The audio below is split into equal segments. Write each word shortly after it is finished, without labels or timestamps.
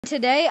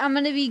Today I'm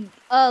gonna be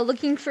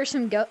looking for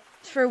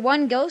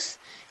one ghost.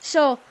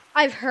 So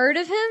I've heard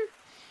of him.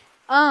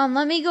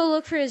 Let me go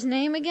look for his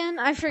name again.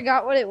 I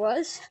forgot what it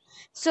was.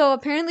 So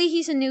apparently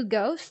he's a new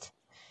ghost.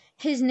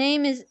 His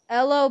name is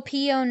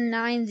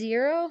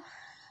LOPO90.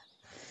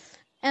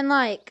 And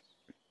like,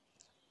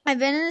 I've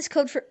been in this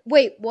code for,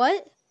 wait,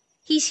 what?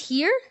 He's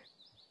here?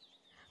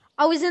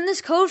 I was in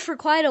this code for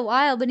quite a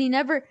while, but he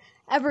never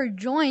ever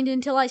joined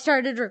until I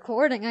started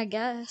recording, I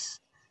guess.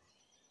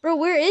 Bro,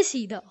 where is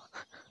he though?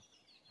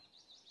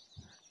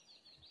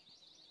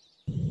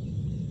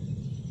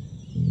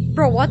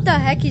 Bro, what the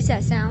heck is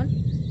that sound?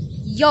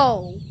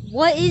 Yo,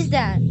 what is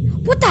that?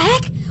 What the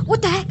heck?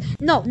 What the heck?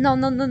 No.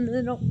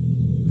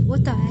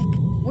 What the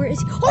heck? Where is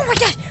he? Oh my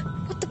gosh!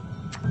 What the?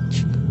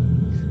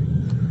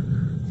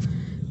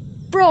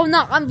 Bro,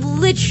 no, I'm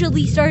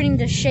literally starting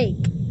to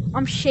shake.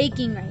 I'm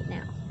shaking right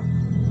now.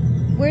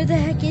 Where the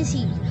heck is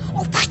he?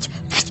 Oh, fetch!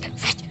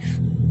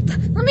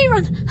 Let me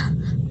run!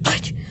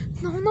 Fetch!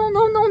 No.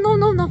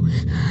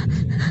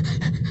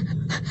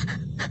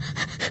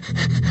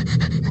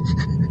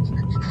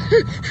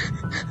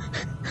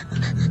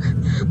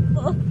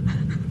 Oh,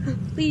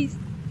 please.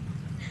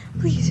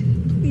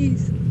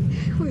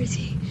 Where is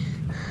he?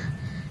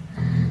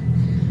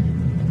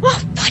 Oh,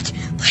 fudge!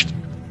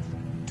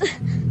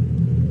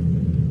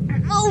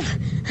 Move!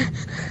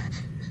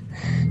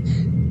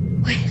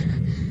 Wait.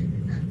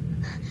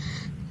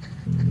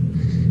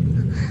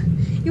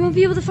 You won't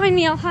be able to find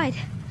me. I'll hide.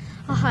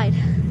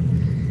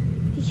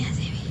 He can't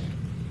see me.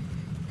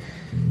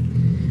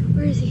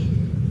 Where is he?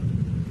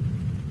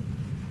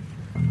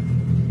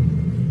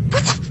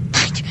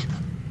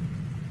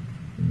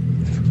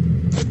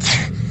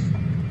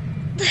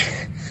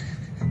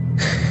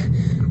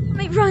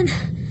 Run!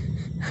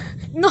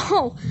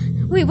 No!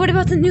 Wait, what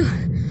about the new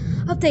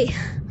update?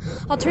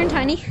 I'll turn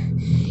tiny.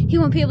 He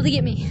won't be able to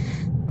get me.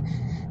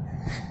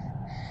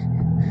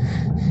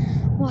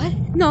 What?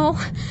 No,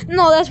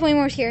 that's way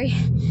more scary.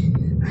 What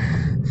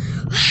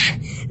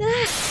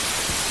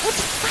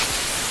the fuck?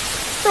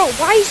 Bro,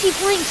 why is he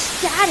playing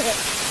static?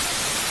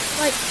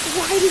 Like,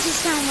 why does it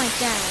sound like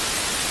that?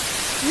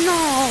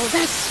 No,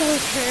 that's so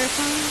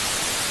terrifying.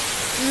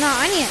 No,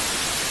 I need it.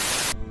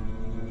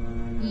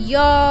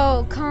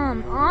 Yo,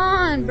 come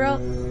on, bro.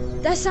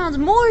 That sounds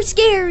more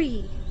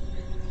scary.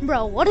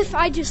 Bro, what if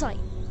I just like...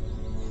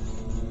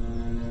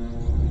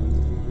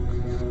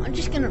 I'm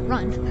just gonna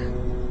run.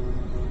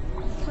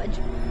 Fudge.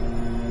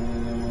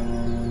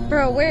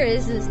 Bro, where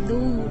is this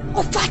dude?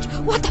 Oh, fudge!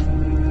 What the...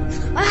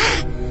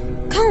 Ah!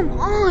 Come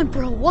on,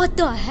 bro. What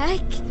the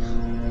heck?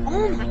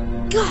 Oh my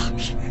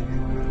gosh.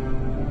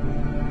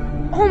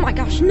 Oh my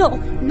gosh, no.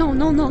 No.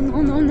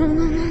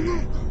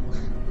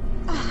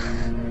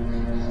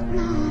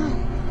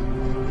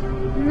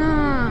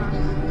 Nah.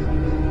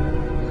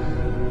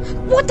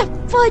 What the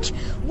fudge?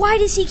 Why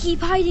does he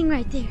keep hiding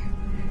right there?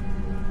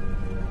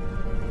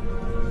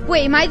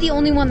 Wait, am I the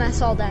only one that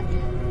saw that?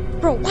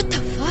 Bro, what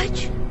the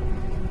fudge?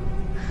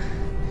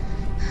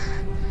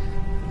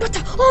 What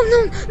the? Oh,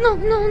 no.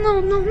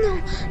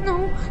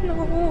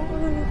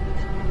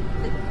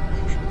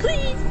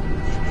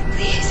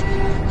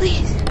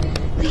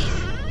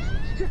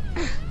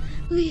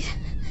 Please.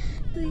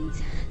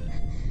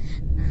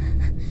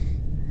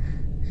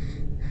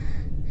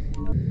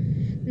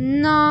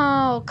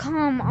 No,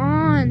 come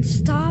on,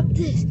 stop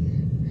this.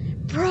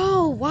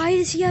 Bro, why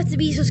does he have to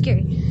be so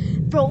scary?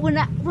 Bro, when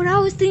I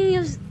was thinking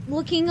of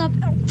looking up,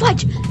 oh,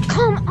 fudge,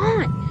 come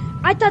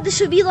on. I thought this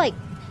would be like,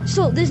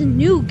 so this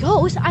new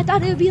ghost, I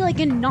thought it would be like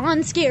a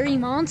non-scary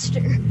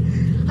monster.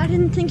 I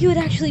didn't think it would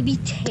actually be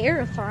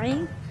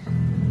terrifying.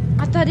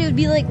 I thought it would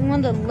be like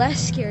one of the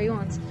less scary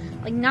ones.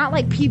 Like not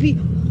like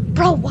PB.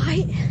 Bro,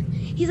 why?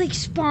 He's like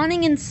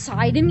spawning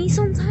inside of me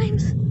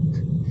sometimes.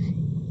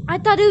 I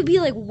thought it would be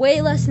like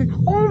way less than,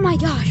 oh my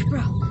gosh,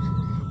 bro.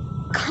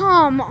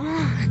 Come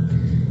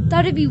on.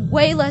 Thought it'd be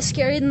way less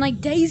scary than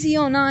like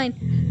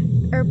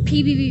Daisy09 or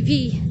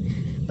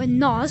PBBV. But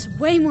no, it's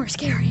way more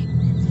scary.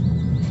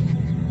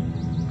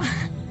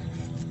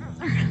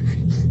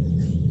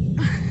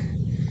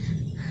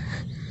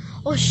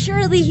 Oh,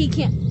 surely he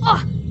can't.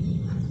 Oh,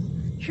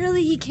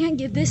 surely he can't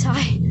get this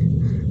high.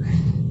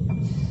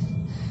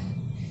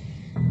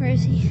 Where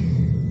is he?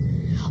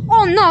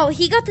 Oh no,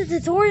 he got the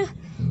tutorial.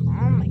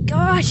 Oh my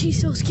gosh, he's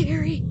so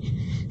scary.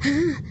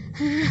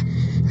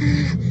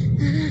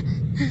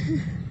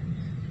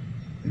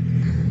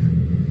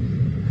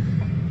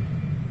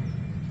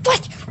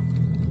 What?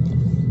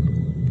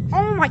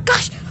 Oh my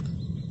gosh.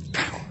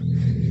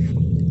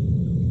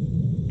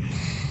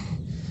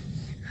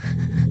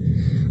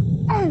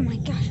 Oh my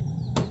gosh.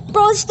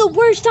 Bro, this is the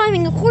worst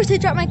timing. Of course I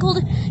dropped my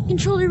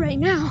controller right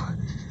now.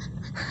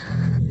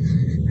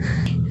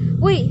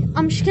 Wait,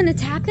 I'm just gonna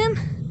tap him?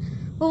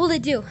 What will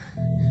it do?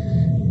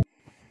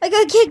 I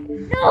got kicked.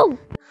 No!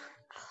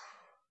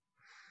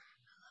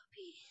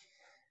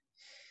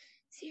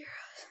 Zero.